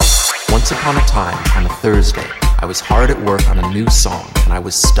Once upon a time, on a Thursday, I was hard at work on a new song, and I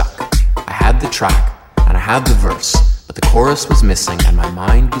was stuck. I had the track, and I had the verse, but the chorus was missing, and my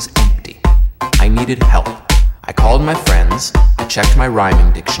mind was empty. I needed help. I called my friends, I checked my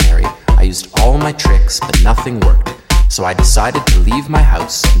rhyming dictionary, I used all my tricks, but nothing worked. So I decided to leave my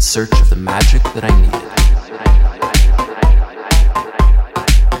house in search of the magic that I needed.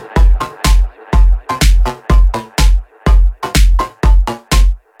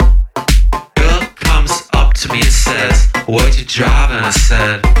 To me and says, what you driving? I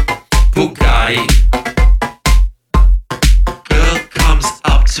said, Bugatti. Girl comes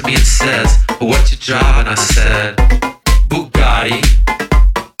up to me and says, what you driving? I said, Bugatti.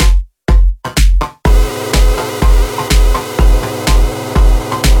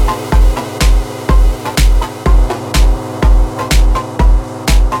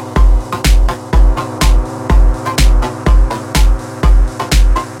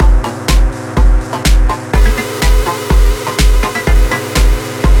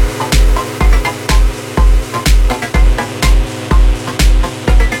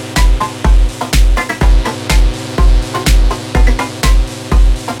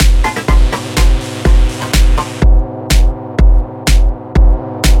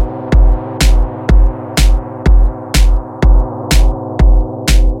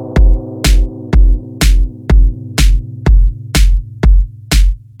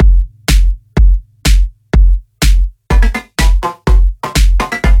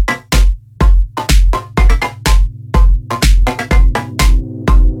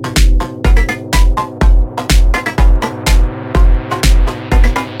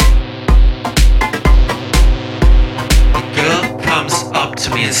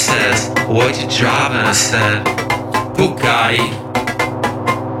 What you driving? I said, Bugatti.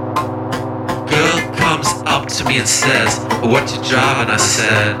 Girl comes up to me and says, what you driving? I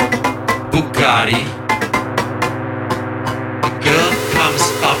said, Bugatti. Girl comes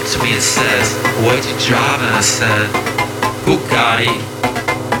up to me and says, what you driving? I said, Bugatti.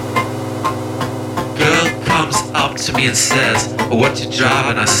 Girl comes up to me and says, what you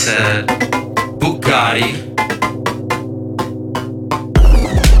driving? I said, Bugatti.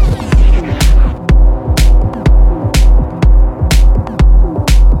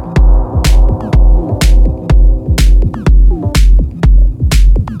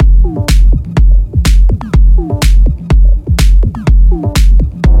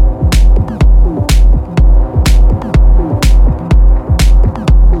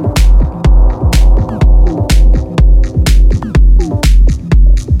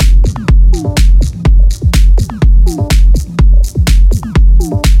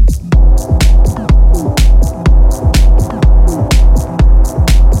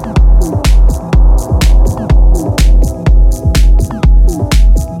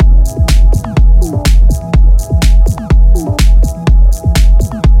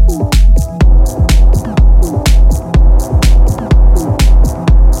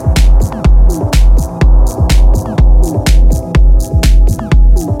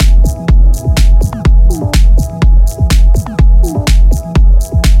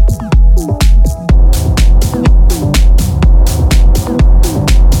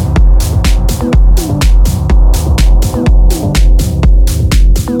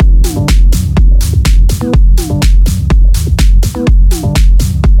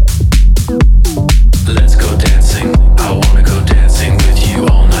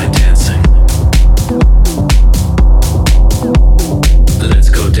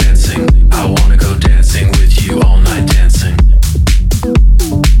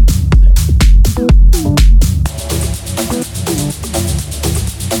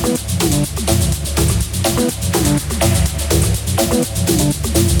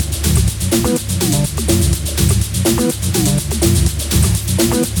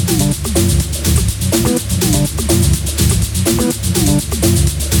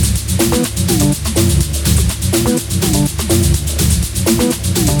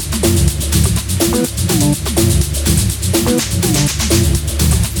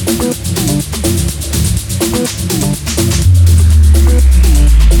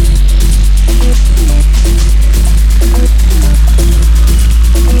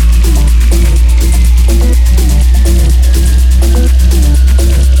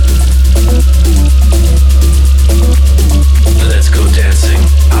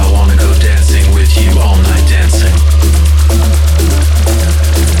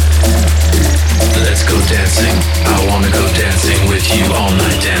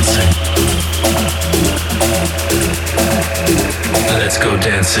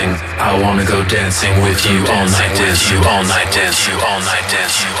 dancing. I wanna go dancing with you all night. Dance you all night. Dance you all night.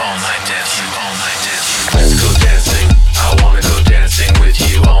 Dance you all night. Dance you all night. Dance. Let's go dancing. I wanna go dancing with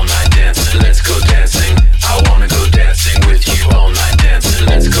you all night. Dancing. Let's go dancing. I wanna go dancing with you all night. Dancing.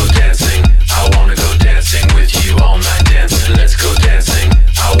 Let's go dancing. I wanna go dancing with you all night. Dancing. Let's go dancing.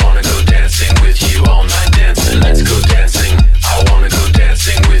 I wanna go dancing with you all night. Dancing. Let's go dancing. I wanna go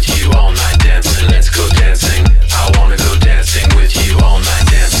dancing with you all night. Dancing. Let's go dancing. I wanna go dancing with you all night.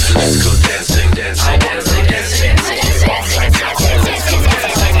 Dancing. Let's go dancing. Dancing. I wanna go dancing with you all night.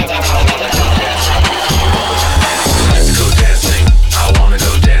 Let's go dancing. I wanna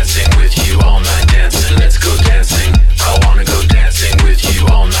go dancing with you all night. Dancing. Let's go dancing. I wanna go dancing with you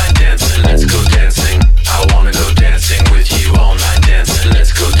all night. Dancing. Let's go dancing. I wanna go dancing with you all night. Dancing.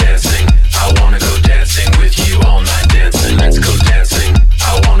 Let's go dancing. I wanna go dancing with you all night. Dancing. Let's go dancing. I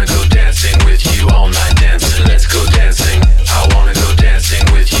wanna go dancing with you all night. Dancing. Let's go dancing. I wanna go dancing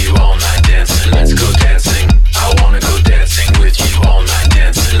with you all night. Dancing. Let's go dancing. I wanna go dancing with you all night.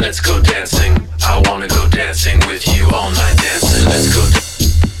 Dancing. Let's go dancing. I wanna go dancing with you all night. Dancing. Let's go.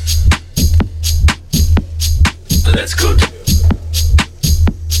 Let's go.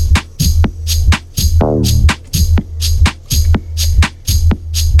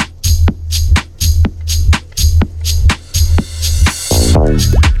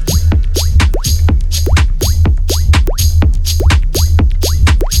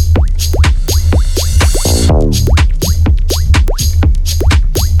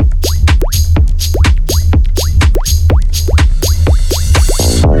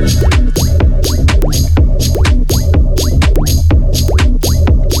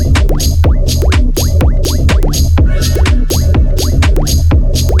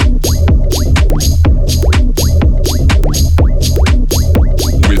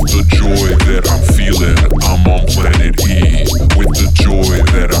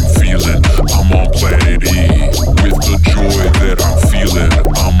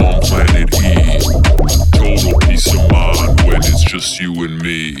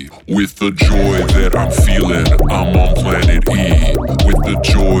 With the joy that I'm feeling, I'm on planet E. With the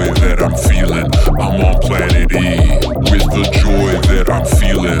joy that I'm feeling, I'm on planet E. With the joy that I'm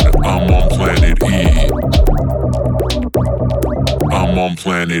feeling, I'm on planet E. I'm on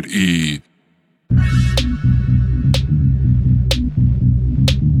planet E.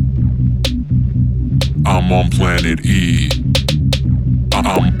 I'm on planet E. I'm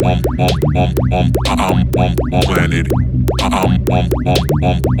on planet.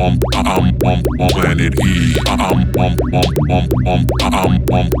 I'm on planet E.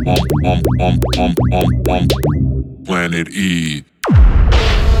 Planet E.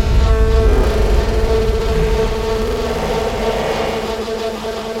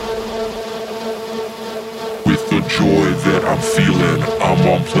 With the joy that I'm feeling, I'm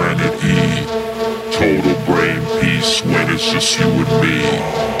on planet E. Total brain peace when it's just you and me.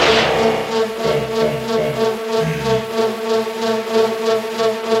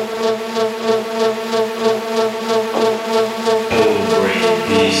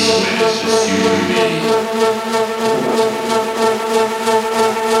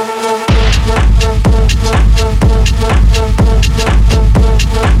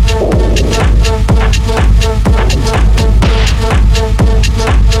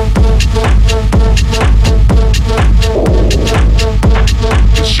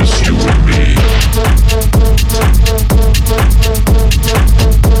 It's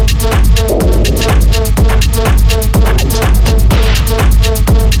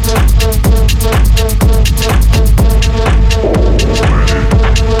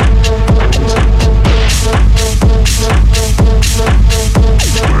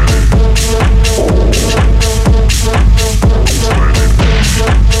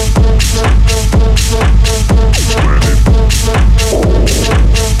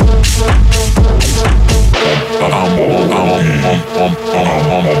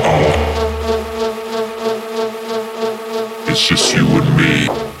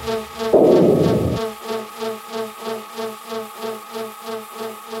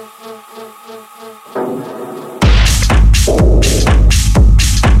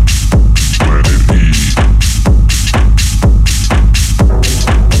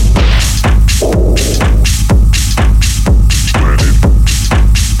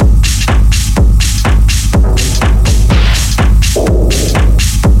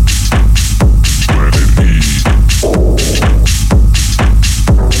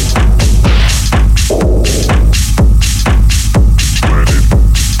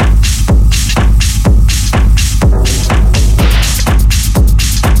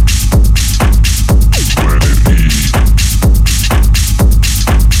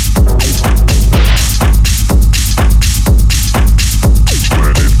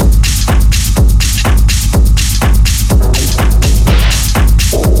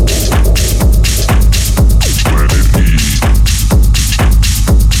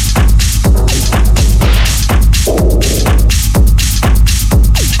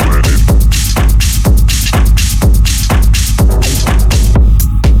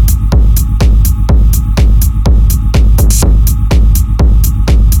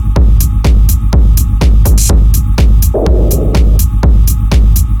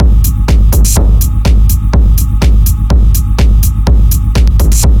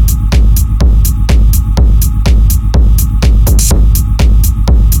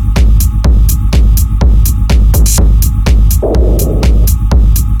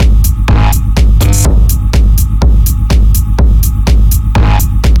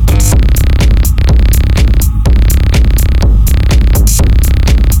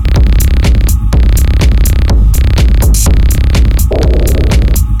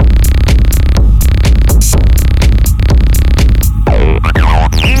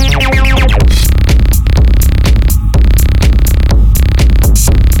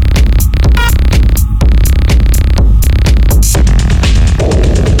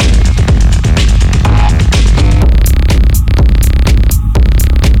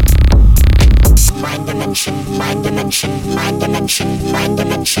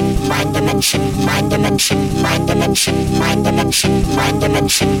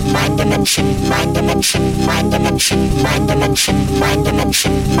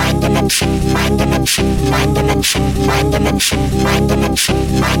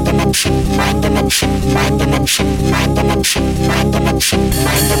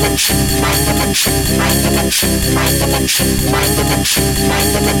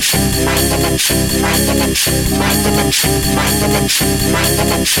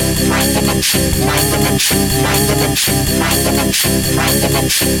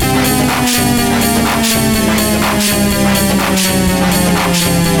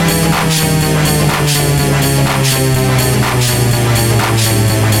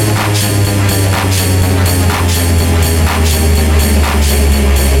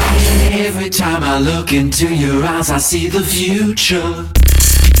Every time I look into your eyes, I see the future.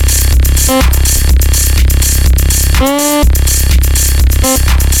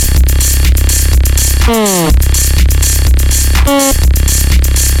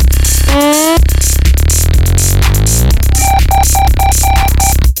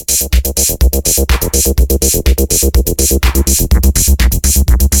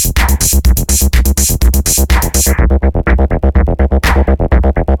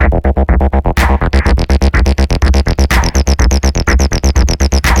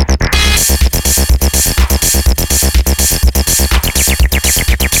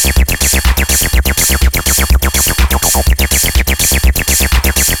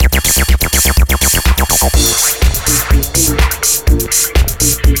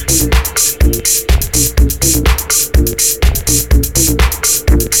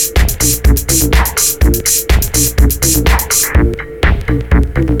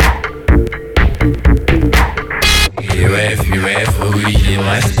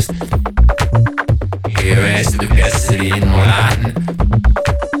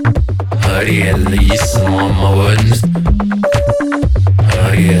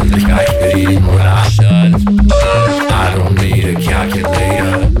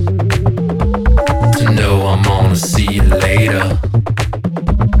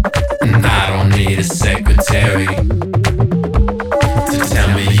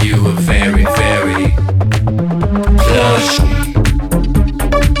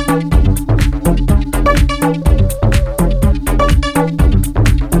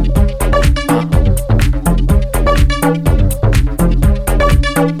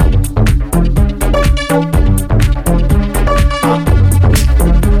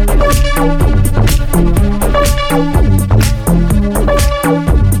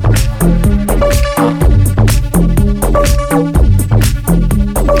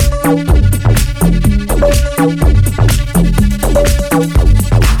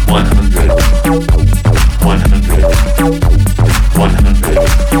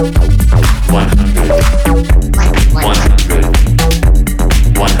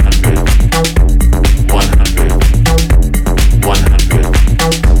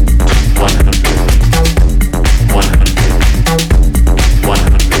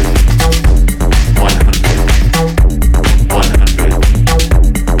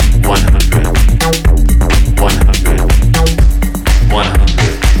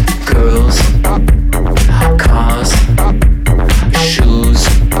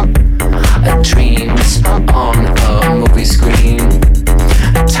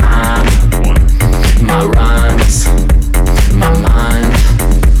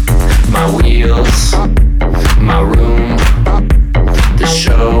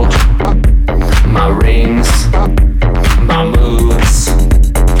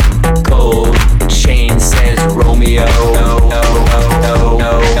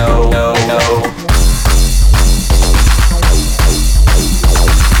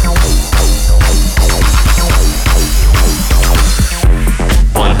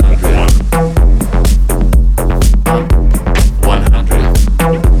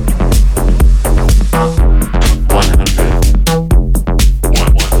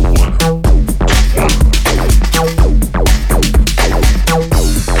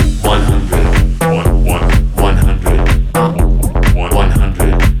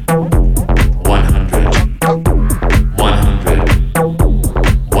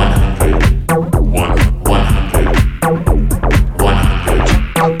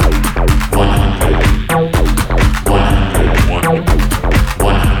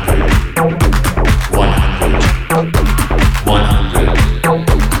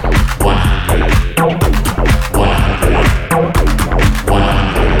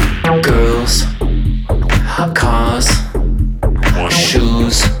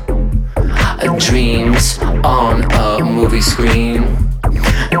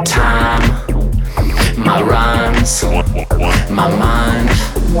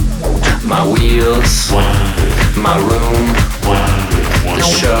 My wheels, my room, the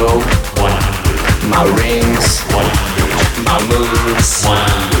show, my rings, my moves,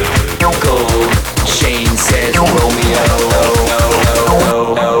 gold chain says Romeo.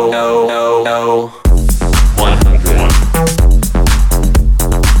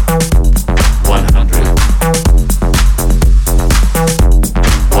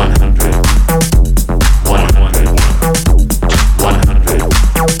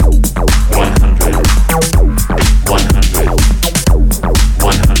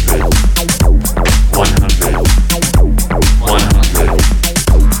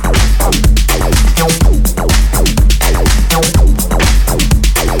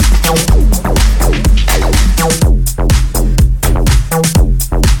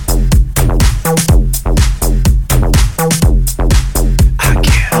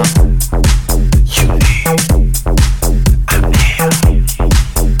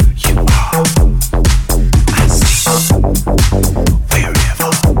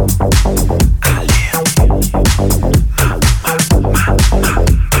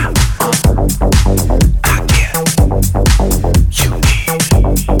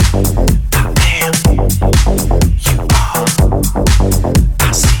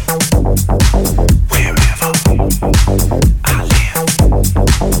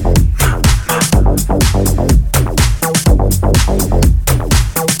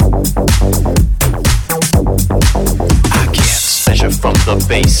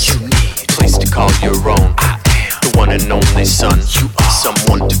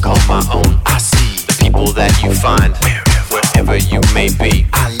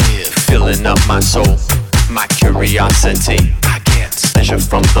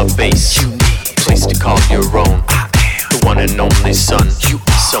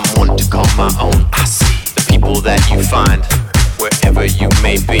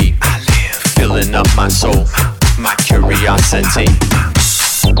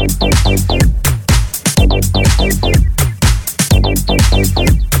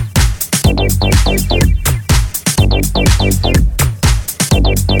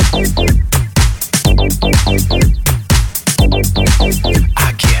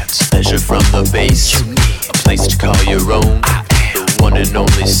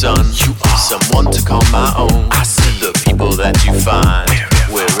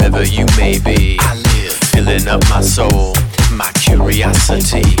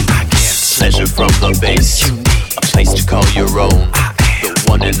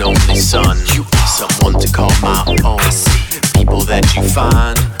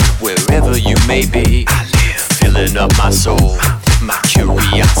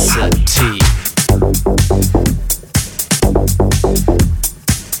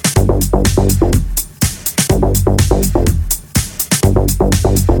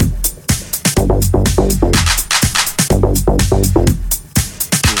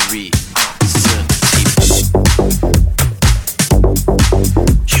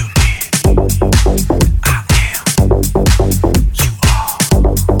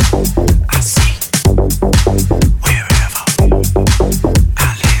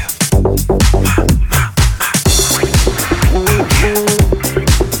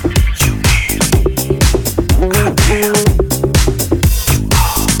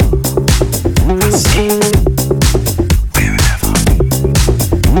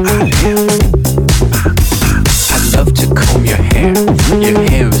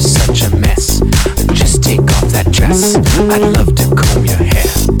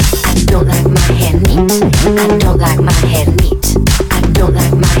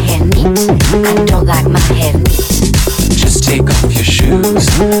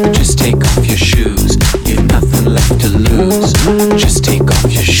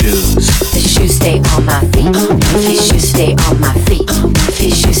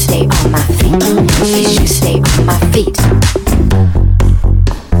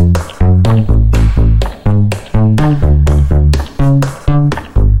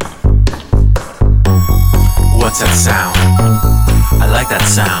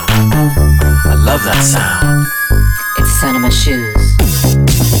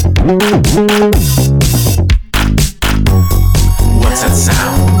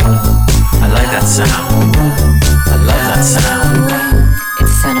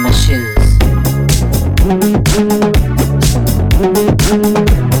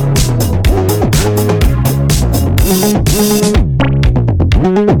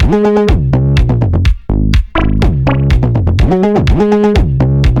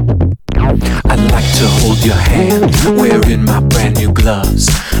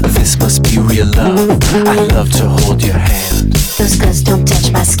 'Cause don't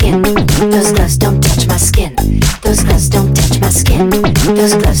touch my skin. Those gloves don't touch my skin. Those gloves don't touch my skin.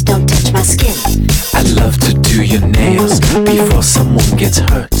 Those gloves don't touch my skin. I'd love to do your nails before someone gets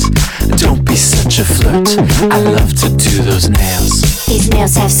hurt. Don't be such a flirt. I love to do those nails. These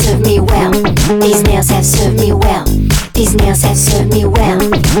nails have served me well. These nails have served me well. These nails have served me well.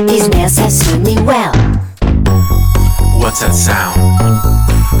 These nails have served me well. What's that sound?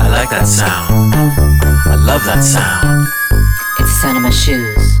 I like that sound. I love that sound. It's the sound of my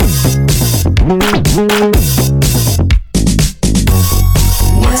shoes.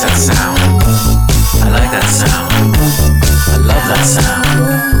 What's that sound? I like that sound. I love that sound.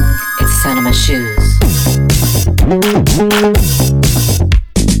 It's the sound of my shoes.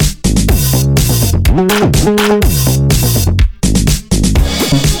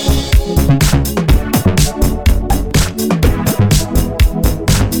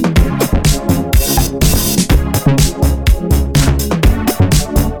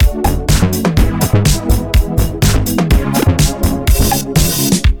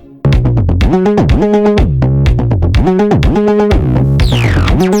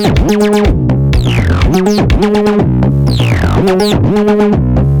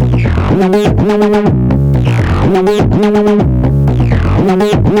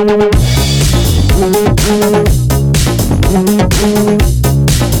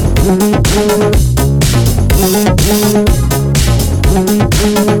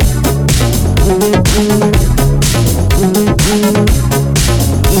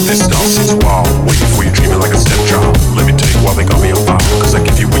 This doll sits wild, waiting for you, dreaming like a stepchild. Let me tell you why they got me on fire, cause I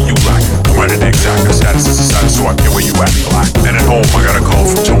give you what you lack. Come right and exact, your status is a status, so I get where you at, black. And at home, I got a call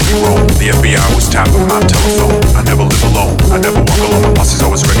from Tony Rome. The FBI was tapping my telephone. I never live alone, I never walk alone. My posse's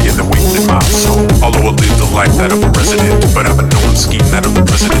always ready and they're waiting in my soul. Although I live the life that of a resident, but I've been known scheme that of the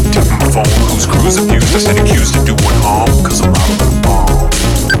president. Tapping my phone, whose crews abused. I said accused of doing harm, cause I'm louder than a bomb.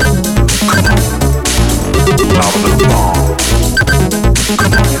 Come on, louder than a bomb.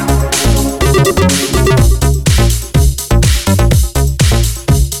 Come on.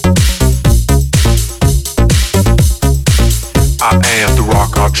 I am the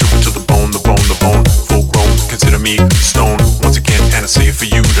rock, I'll trip to the bone, the bone, the bone. Full grown, consider me stone. Once again, and I say it for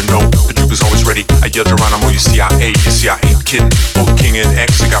you to know. The juke is always ready. I yell Geronimo, you see I ain't kidding. Both King and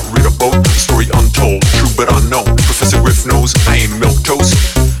X, I got rid of both. Story untold, true but unknown. Professor Griff knows I ain't milk toast.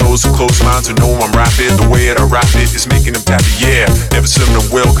 Those who close minds who know I'm rapid. The way that I rap it is making them tappy, yeah. Never served them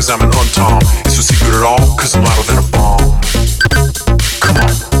well, cause I'm an untom. It's no secret at all, cause I'm louder than a bomb. Come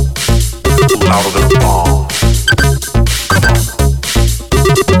on, louder than a bomb. Come on.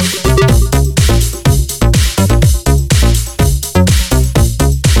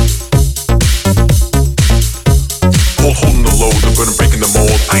 Holding the load, the burden breaking the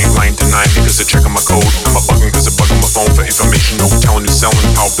mold. I ain't lying tonight because they're checking my code. I'm a bugging cause they're bugging my phone for information. No telling who's selling,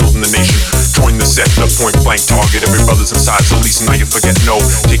 power building the nation. Join the set, the point blank target. Every brother's inside, so at least now you forget no.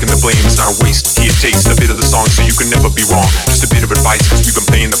 Taking the blame is not a waste. Here, taste a bit of the song so you can never be wrong. Just a bit of advice cause we've been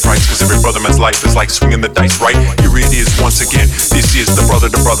paying the price. Cause every brother man's life is like swinging the dice, right? Here it is once again. This is the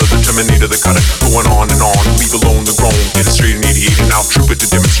brother, the terminator, the cutter. Going on and on, leave alone the groan. Get it straight in 88 and now troop it to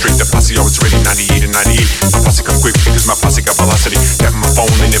demonstrate that posse always ready. 98 and 98. My posse come quick because my posse got velocity. Tapping my phone,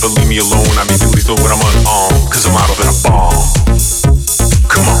 they never leave me alone. I'm even lethal when I'm unarmed, cause I'm louder than a bomb.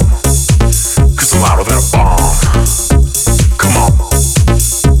 Come on, cause I'm louder than a bomb. Come on.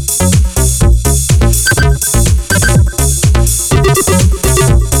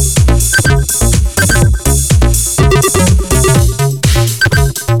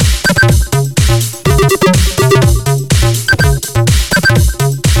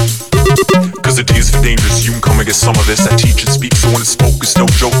 Cause the days for dangerous, you can come and get some of this. I teach and speak, so when it's spoke, it's no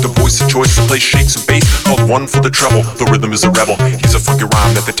joke. The voice of choice, the place shakes and bass. Called one for the treble, the rhythm is a rebel. He's a funky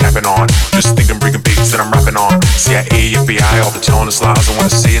rhyme that they're tapping on. Just think I'm bringing beats that I'm rapping on. CIA, FBI, all the telling us lies. I wanna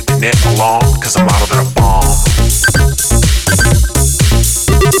say it, they net along, cause I'm louder than a bomb.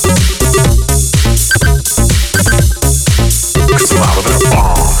 Cause I'm louder than a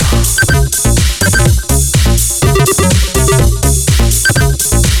bomb.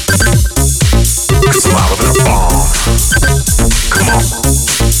 Cause I'm louder than a bomb. Come on.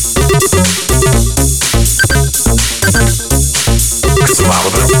 Cause I'm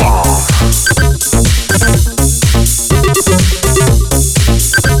louder than a bomb.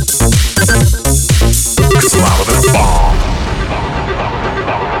 Cause I'm louder than a bomb.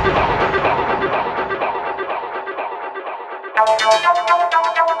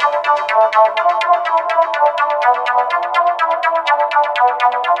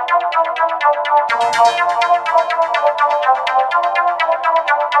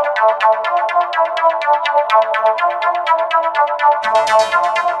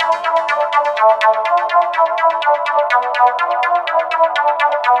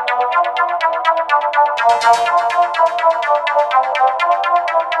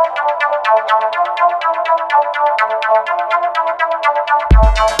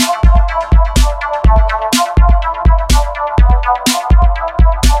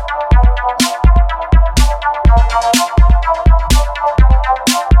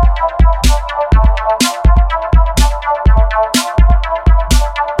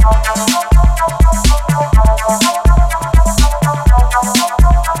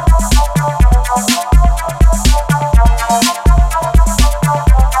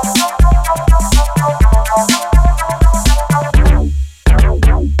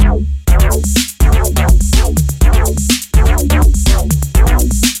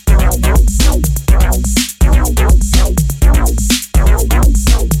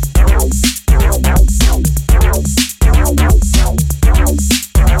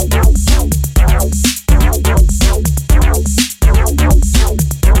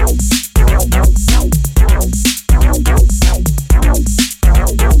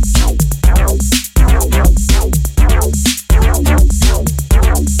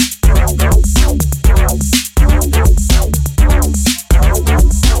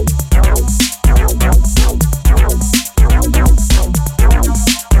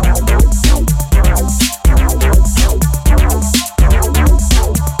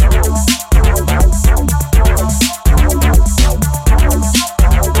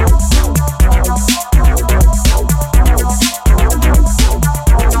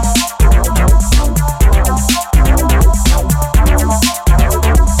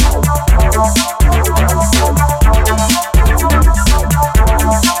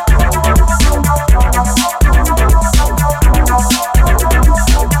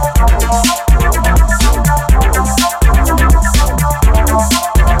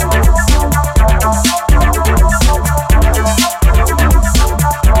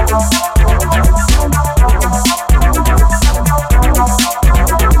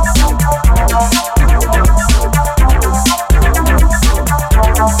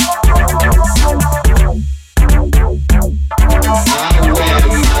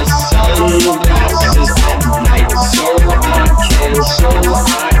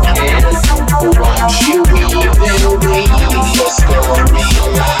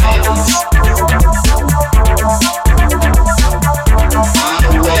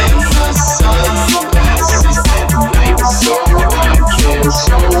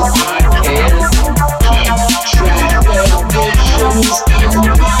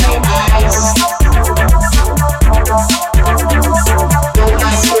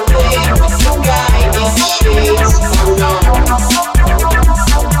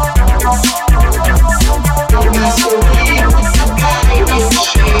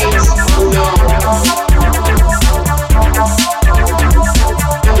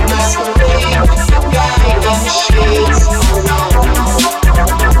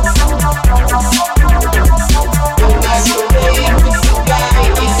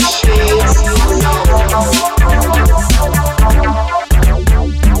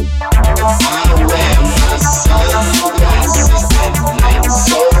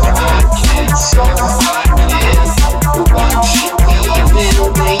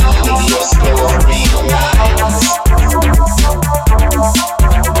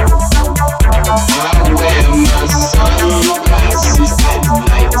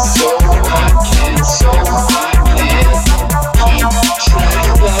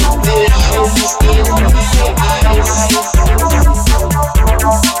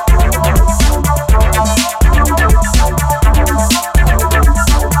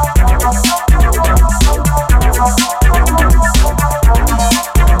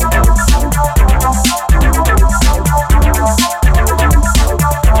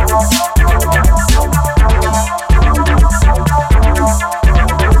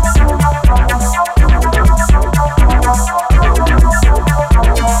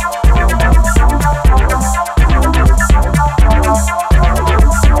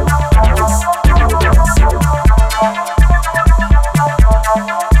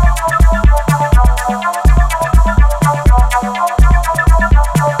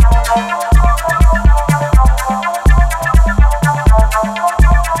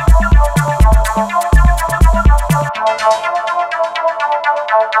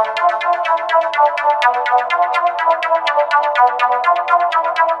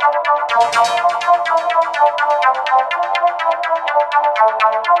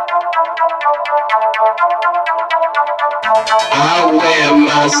 I wear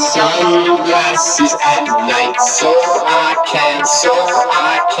my sunglasses at night so I can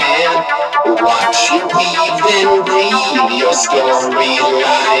watch you weave and breathe your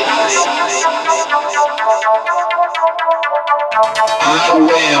storylines. I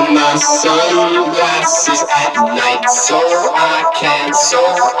wear my sunglasses at night so I can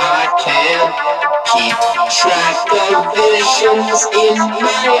keep track of visions in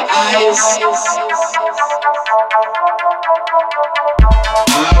my eyes.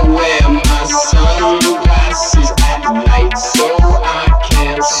 I wear my sunglasses at night so I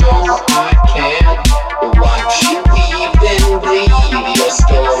can watch you weave and breathe your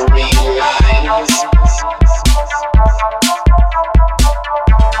storylines.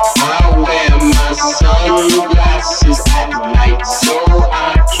 I wear my sunglasses at night so I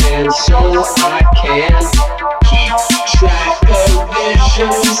can keep track of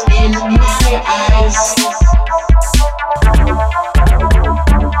visions in my eyes.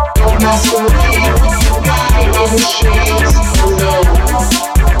 Don't masquerade with the guy in the shades, oh no.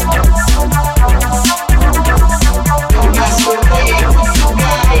 Don't masquerade with the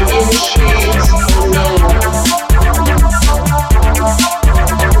guy in the shades, oh no.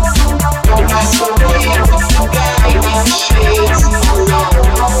 Don't masquerade with the guy in the shades, oh no.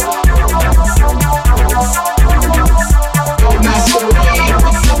 Don't masquerade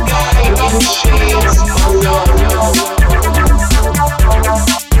with the guy in the shades, oh no.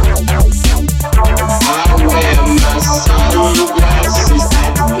 I wear my sunglasses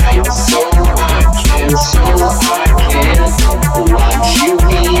at night so I can watch you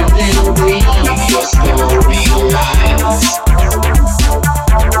weave and breathe your storylines.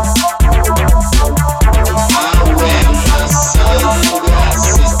 I wear my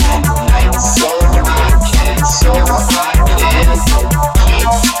sunglasses at night so I can keep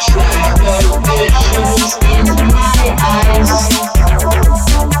track of visions in my eyes.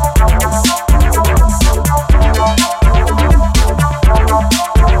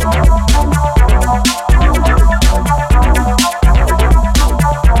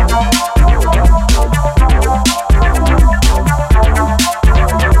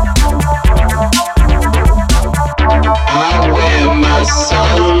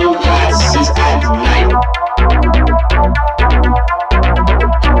 Sunglasses at night.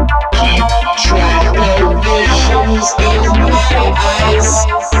 Keep track of visions in my eyes.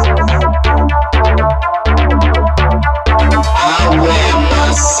 I wear my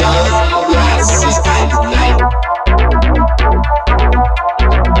sunglasses at night.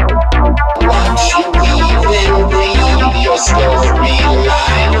 Watch you weave and breathe your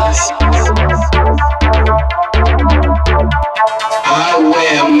storylines. I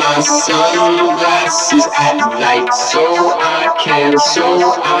wear my sunglasses at night so I can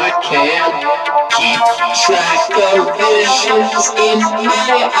keep track of visions in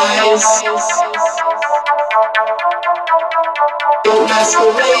my eyes. Don't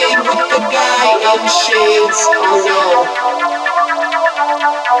masquerade with the guy in shades, oh no.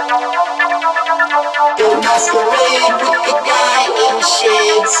 Don't masquerade with the guy in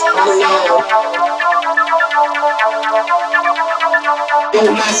shades, oh no.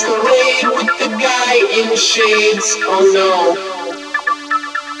 Don't masquerade with the guy in shades, oh no.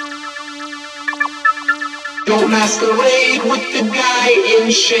 Don't masquerade with the guy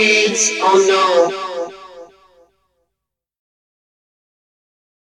in shades, oh no.